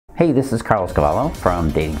Hey, this is Cavallo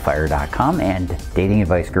from datingfire.com and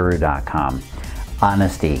datingadviceguru.com.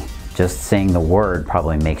 Honesty. Just saying the word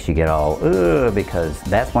probably makes you get all, ugh, because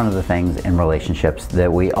that's one of the things in relationships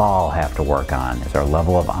that we all have to work on, is our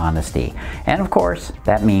level of honesty. And of course,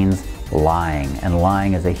 that means lying. And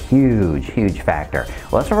lying is a huge, huge factor.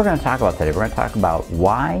 Well, that's what we're going to talk about today. We're going to talk about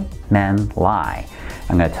why men lie.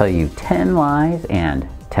 I'm going to tell you 10 lies and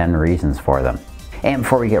 10 reasons for them. And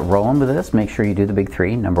before we get rolling with this, make sure you do the big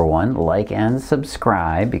three. Number one, like and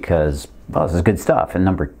subscribe, because, well, this is good stuff. And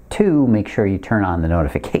number two, make sure you turn on the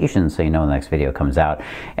notifications so you know when the next video comes out.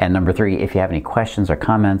 And number three, if you have any questions or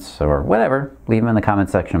comments or whatever, leave them in the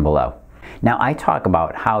comment section below. Now, I talk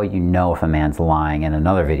about how you know if a man's lying in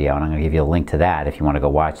another video, and I'm going to give you a link to that if you want to go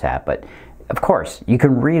watch that. But of course, you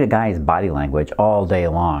can read a guy's body language all day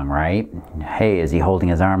long, right? Hey, is he holding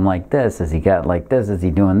his arm like this? Is he got like this? Is he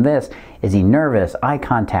doing this? Is he nervous? Eye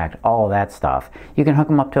contact, all that stuff. You can hook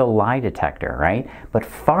him up to a lie detector, right? But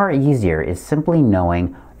far easier is simply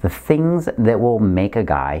knowing the things that will make a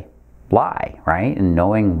guy lie, right? And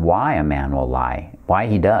knowing why a man will lie, why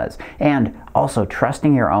he does. And also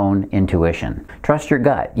trusting your own intuition. Trust your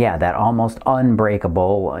gut. Yeah, that almost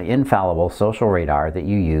unbreakable, infallible social radar that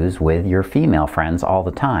you use with your female friends all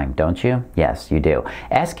the time, don't you? Yes, you do.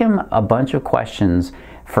 Ask him a bunch of questions.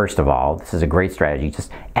 First of all, this is a great strategy.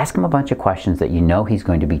 Just ask him a bunch of questions that you know he's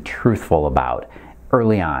going to be truthful about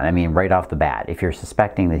early on. I mean, right off the bat. If you're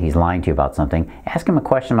suspecting that he's lying to you about something, ask him a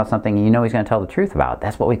question about something you know he's going to tell the truth about.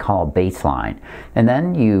 That's what we call a baseline. And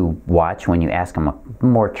then you watch when you ask him a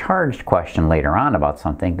more charged question later on about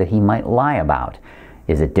something that he might lie about.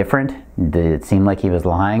 Is it different? Did it seem like he was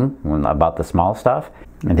lying about the small stuff?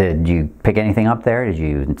 Did you pick anything up there? Did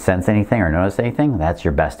you sense anything or notice anything? That's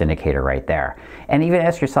your best indicator right there. And even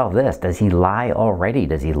ask yourself this, does he lie already?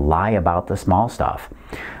 Does he lie about the small stuff?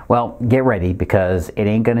 Well, get ready, because it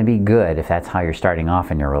ain't going to be good if that's how you're starting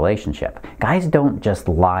off in your relationship. Guys don't just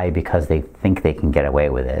lie because they think they can get away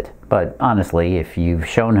with it. But honestly, if you've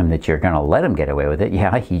shown him that you're going to let him get away with it,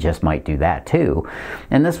 yeah, he just might do that too.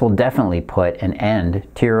 And this will definitely put an end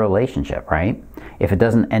to your relationship, right? If it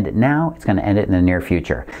doesn't end it now, it's going to end it in the near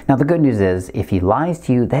future. Now, the good news is, if he lies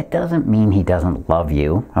to you, that doesn't mean he doesn't love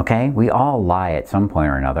you, okay? We all lie at some point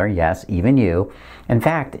or another, yes, even you. In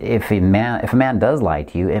fact, if a man does lie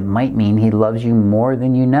to you, it might mean he loves you more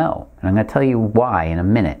than you know. And I'm going to tell you why in a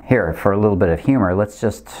minute. Here, for a little bit of humor, let's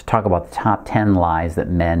just talk about the top 10 lies that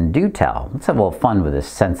men do tell. Let's have a little fun with this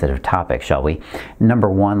sensitive topic, shall we? Number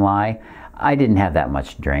one lie, I didn't have that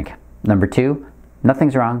much to drink. Number two,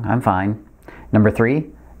 nothing's wrong, I'm fine. Number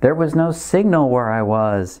three, there was no signal where I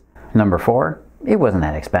was. Number four, it wasn't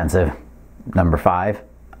that expensive. Number five,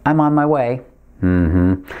 I'm on my way.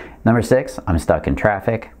 Number six, I'm stuck in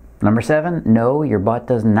traffic. Number seven, no, your butt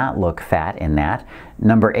does not look fat in that.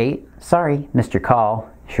 Number eight, sorry, missed your call.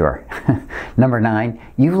 Sure. Number nine,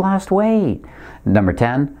 you've lost weight. Number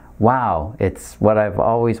 10, wow, it's what I've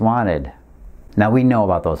always wanted. Now, we know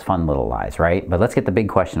about those fun little lies, right? But let's get the big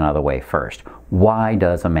question out of the way first. Why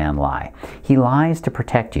does a man lie? He lies to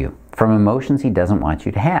protect you from emotions he doesn't want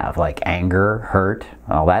you to have, like anger, hurt,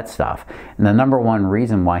 all that stuff. And the number one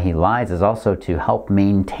reason why he lies is also to help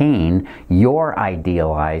maintain your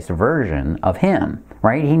idealized version of him,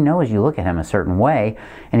 right? He knows you look at him a certain way,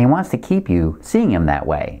 and he wants to keep you seeing him that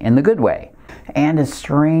way, in the good way. And as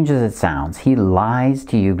strange as it sounds, he lies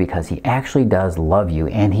to you because he actually does love you,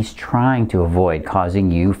 and he's trying to avoid causing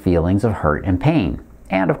you feelings of hurt and pain.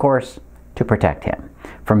 And of course, to protect him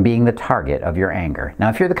from being the target of your anger. Now,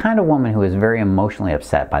 if you're the kind of woman who is very emotionally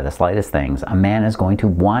upset by the slightest things, a man is going to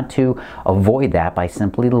want to avoid that by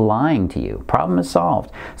simply lying to you. Problem is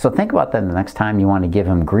solved. So think about that the next time you want to give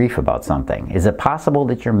him grief about something. Is it possible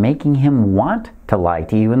that you're making him want to lie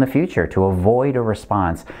to you in the future to avoid a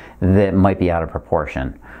response that might be out of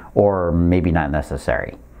proportion or maybe not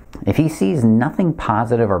necessary? If he sees nothing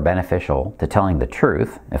positive or beneficial to telling the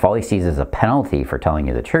truth, if all he sees is a penalty for telling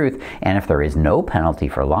you the truth, and if there is no penalty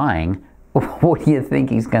for lying, what do you think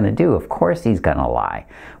he's going to do? Of course he's going to lie.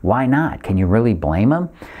 Why not? Can you really blame him?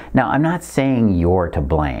 Now, I'm not saying you're to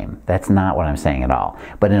blame. That's not what I'm saying at all.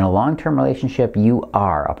 But in a long-term relationship, you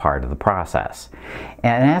are a part of the process.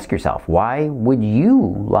 And ask yourself, why would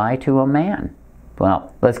you lie to a man?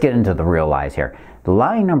 Well, let's get into the real lies here. The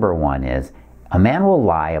lie number one is, a man will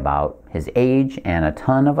lie about his age and a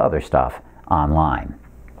ton of other stuff online.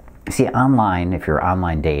 See, online, if you're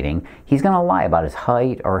online dating, he's going to lie about his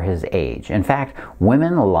height or his age. In fact,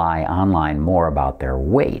 women lie online more about their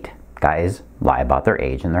weight. Guys lie about their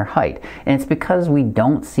age and their height. And it's because we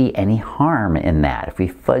don't see any harm in that if we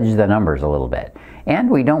fudge the numbers a little bit. And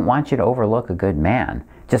we don't want you to overlook a good man.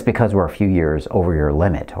 just because we're a few years over your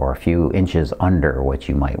limit or a few inches under what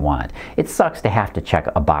you might want. It sucks to have to check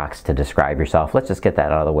a box to describe yourself. Let's just get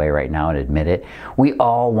that out of the way right now and admit it. We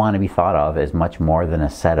all want to be thought of as much more than a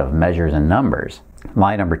set of measures and numbers.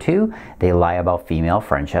 Lie number 2, they lie about female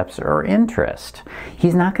friendships or interest.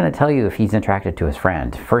 He's not going to tell you if he's attracted to his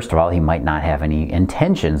friend. First of all, he might not have any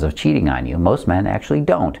intentions of cheating on you. Most men actually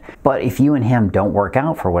don't. But if you and him don't work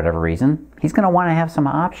out for whatever reason, he's going to want to have some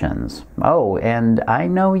options. Oh, and I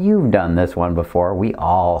know you've done this one before. We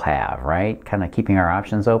all have, right? Kind of keeping our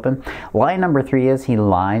options open. Lie number 3 is he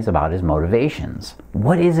lies about his motivations.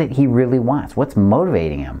 What is it he really wants? What's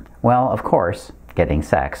motivating him? Well, of course, getting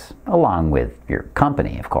sex, along with your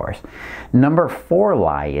company, of course. Number 4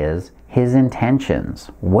 lie is his intentions.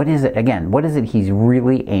 What is it, again, what is it he's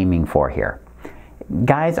really aiming for here?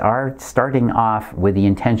 Guys are starting off with the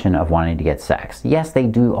intention of wanting to get sex. Yes, they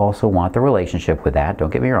do also want the relationship with that, don't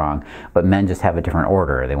get me wrong, but men just have a different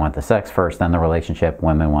order. They want the sex first, then the relationship.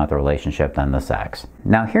 Women want the relationship, then the sex.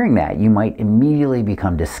 Now, hearing that, you might immediately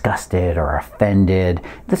become disgusted or offended.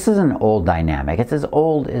 This is an old dynamic. It's as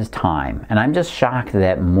old as time, and I'm just shocked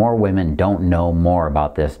that more women don't know more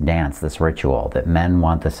about this dance, this ritual, that men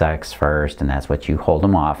want the sex first, and that's what you hold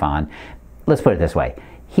them off on. Let's put it this way.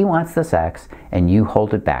 He wants the sex, and you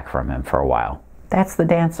hold it back from him for a while. That's the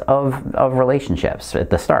dance of relationships, at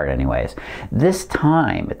the start anyways. This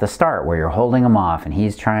time, at the start, where you're holding him off and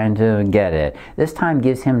he's trying to get it, this time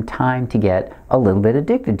gives him time to get a little bit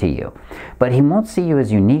addicted to you. But he won't see you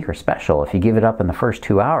as unique or special if you give it up in the first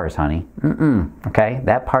 2 hours, honey. Okay?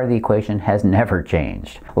 That part of the equation has never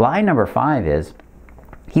changed. Lie number 5 is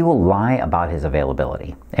he will lie about his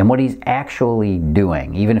availability and what he's actually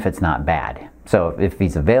doing, even if it's not bad. So if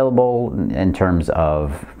he's available in terms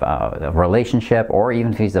of a relationship, or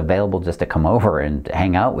even if he's available just to come over and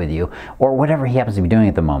hang out with you, or whatever he happens to be doing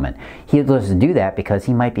at the moment, he'll just do that because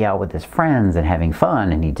he might be out with his friends and having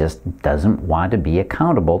fun, and he just doesn't want to be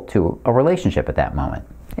accountable to a relationship at that moment.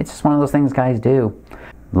 It's just one of those things guys do.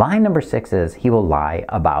 Lie number 6 is he will lie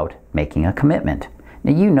about making a commitment.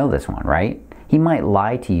 Now, you know this one, right? He might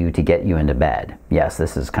lie to you to get you into bed. Yes,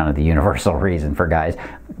 this is kind of the universal reason for guys,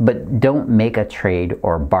 but don't make a trade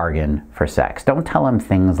or bargain for sex. Don't tell him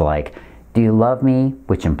things like, do you love me?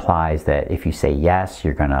 Which implies that if you say yes,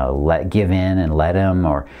 you're gonna give in and let him,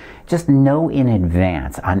 or just know in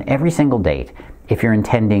advance on every single date if you're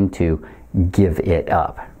intending to give it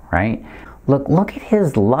up, right? Look at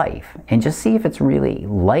his life and just see if it's really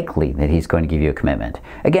likely that he's going to give you a commitment.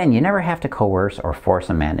 Again, you never have to coerce or force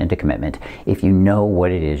a man into commitment if you know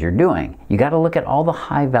what it is you're doing. You got to look at all the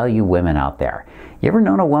high-value women out there. You ever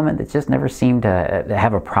known a woman that just never seemed to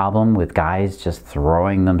have a problem with guys just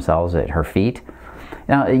throwing themselves at her feet?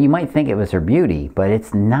 Now, you might think it was her beauty, but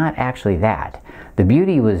it's not actually that. The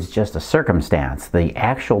beauty was just a circumstance. The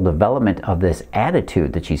actual development of this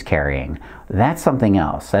attitude that she's carrying, that's something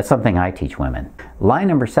else. That's something I teach women. Lie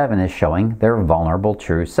number 7 is showing their vulnerable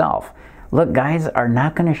true self. Look, guys are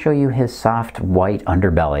not going to show you his soft white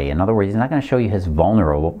underbelly. In other words, he's not going to show you his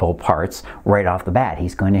vulnerable parts right off the bat.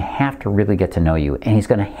 He's going to have to really get to know you, and he's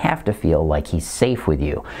going to have to feel like he's safe with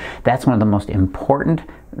you. That's one of the most important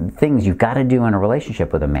things you've got to do in a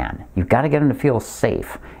relationship with a man. You've got to get him to feel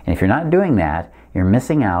safe. And if you're not doing that, you're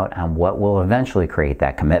missing out on what will eventually create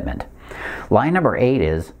that commitment. Lie number 8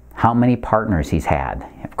 is how many partners he's had.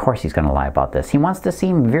 Of course he's going to lie about this. He wants to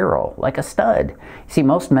seem virile, like a stud. See,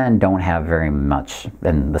 most men don't have very much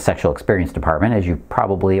in the sexual experience department, as you've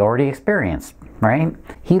probably already experienced, right?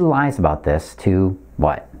 He lies about this to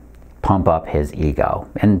what? Pump up his ego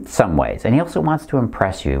in some ways. And he also wants to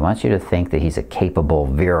impress you. He wants you to think that he's a capable,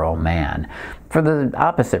 virile man for the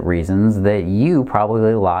opposite reasons that you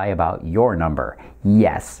probably lie about your number.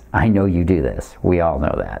 Yes, I know you do this. We all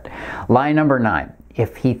know that. Lie number 9,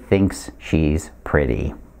 if he thinks she's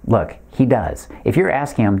pretty. Look, he does. If you're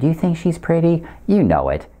asking him, do you think she's pretty? You know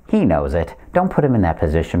it. He knows it. Don't put him in that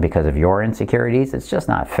position because of your insecurities. It's just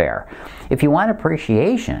not fair. If you want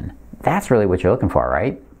appreciation, that's really what you're looking for,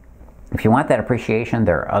 right? If you want that appreciation,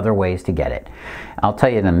 there are other ways to get it. I'll tell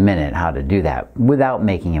you in a minute how to do that without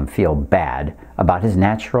making him feel bad about his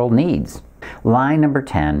natural needs. Lie number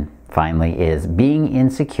 10, finally, is being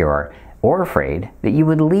insecure or afraid that you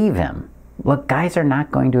would leave him. Look, guys are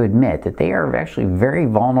not going to admit that they are actually very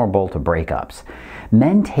vulnerable to breakups.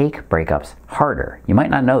 Men take breakups harder. You might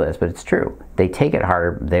not know this, but it's true. They take it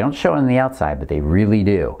harder. They don't show it on the outside, but they really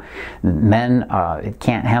do. Men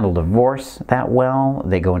can't handle divorce that well.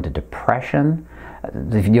 They go into depression.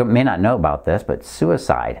 You may not know about this, but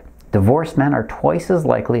suicide. Divorced men are twice as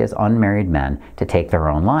likely as unmarried men to take their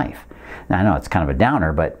own life. Now, I know it's kind of a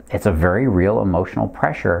downer, but it's a very real emotional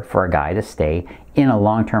pressure for a guy to stay in a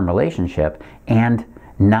long-term relationship and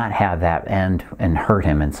not have that end and hurt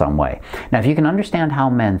him in some way. Now, if you can understand how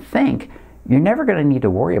men think, you're never going to need to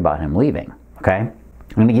worry about him leaving, okay?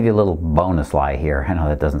 I'm going to give you a little bonus lie here. I know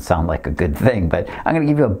that doesn't sound like a good thing, but I'm going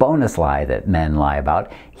to give you a bonus lie that men lie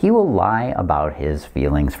about. He will lie about his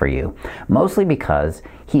feelings for you, mostly because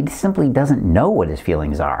he simply doesn't know what his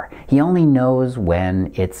feelings are. He only knows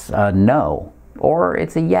when it's a no or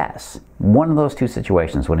it's a yes. One of those two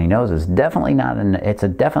situations, when he knows it's definitely not it's a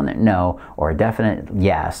definite no or a definite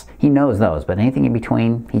yes. He knows those, but anything in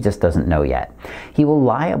between, he just doesn't know yet. He will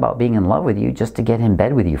lie about being in love with you just to get in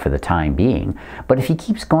bed with you for the time being. But if he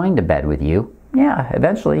keeps going to bed with you, yeah,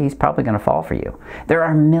 eventually he's probably going to fall for you. There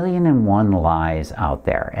are 1,000,001 lies out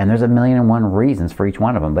there, and there's 1,000,001 reasons for each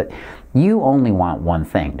one of them, but you only want one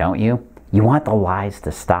thing, don't you? You want the lies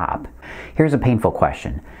to stop. Here's a painful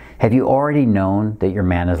question. Have you already known that your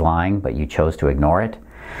man is lying, but you chose to ignore it?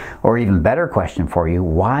 Or even better question for you,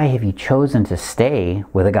 why have you chosen to stay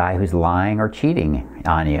with a guy who's lying or cheating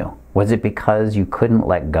on you? Was it because you couldn't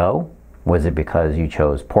let go? Was it because you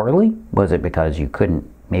chose poorly? Was it because you couldn't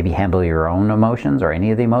maybe handle your own emotions or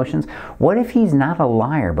any of the emotions? What if he's not a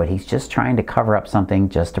liar, but he's just trying to cover up something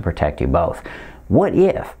just to protect you both? What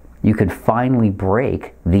if you could finally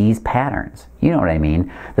break these patterns? You know what I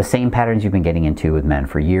mean? The same patterns you've been getting into with men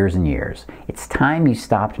for years and years. It's time you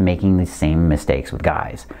stopped making the same mistakes with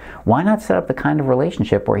guys. Why not set up the kind of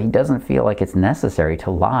relationship where he doesn't feel like it's necessary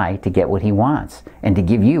to lie to get what he wants and to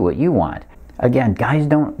give you what you want? Again, guys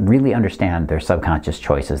don't really understand their subconscious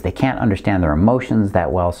choices. They can't understand their emotions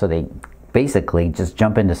that well, so they basically just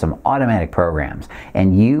jump into some automatic programs.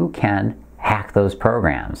 And you can hack those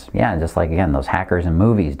programs. Yeah, just like, again, those hackers in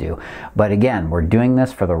movies do. But again, we're doing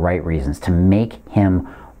this for the right reasons, to make him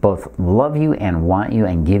both love you and want you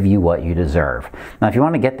and give you what you deserve. Now, if you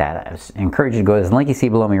want to get that, I encourage you to go to the link you see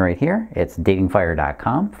below me right here. It's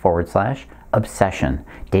datingfire.com/obsession.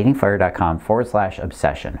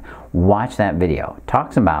 datingfire.com/obsession. Watch that video. It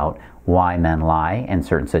talks about why men lie in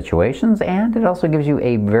certain situations, and it also gives you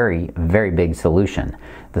a very, very big solution.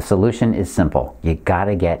 The solution is simple. You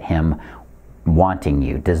gotta get him wanting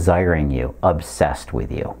you, desiring you, obsessed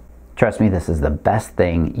with you. Trust me, this is the best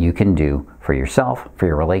thing you can do for yourself, for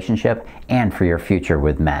your relationship, and for your future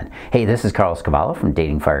with men. Hey, this is Cavallo from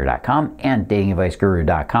datingfire.com and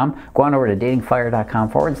datingadviceguru.com. Go on over to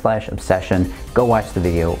datingfire.com/obsession. Go watch the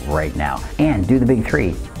video right now. And do the big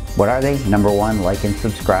three. What are they? Number one, like and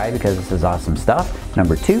subscribe because this is awesome stuff.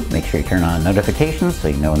 Number two, make sure you turn on notifications so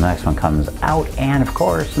you know when the next one comes out. And of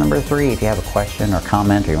course, number three, if you have a question or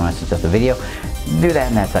comment or you want to suggest a video, do that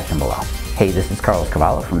in that section below. Hey, this is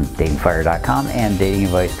Cavallo from datingfire.com and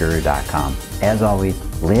datingadviceguru.com. As always,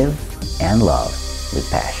 live and love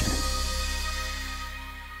with passion.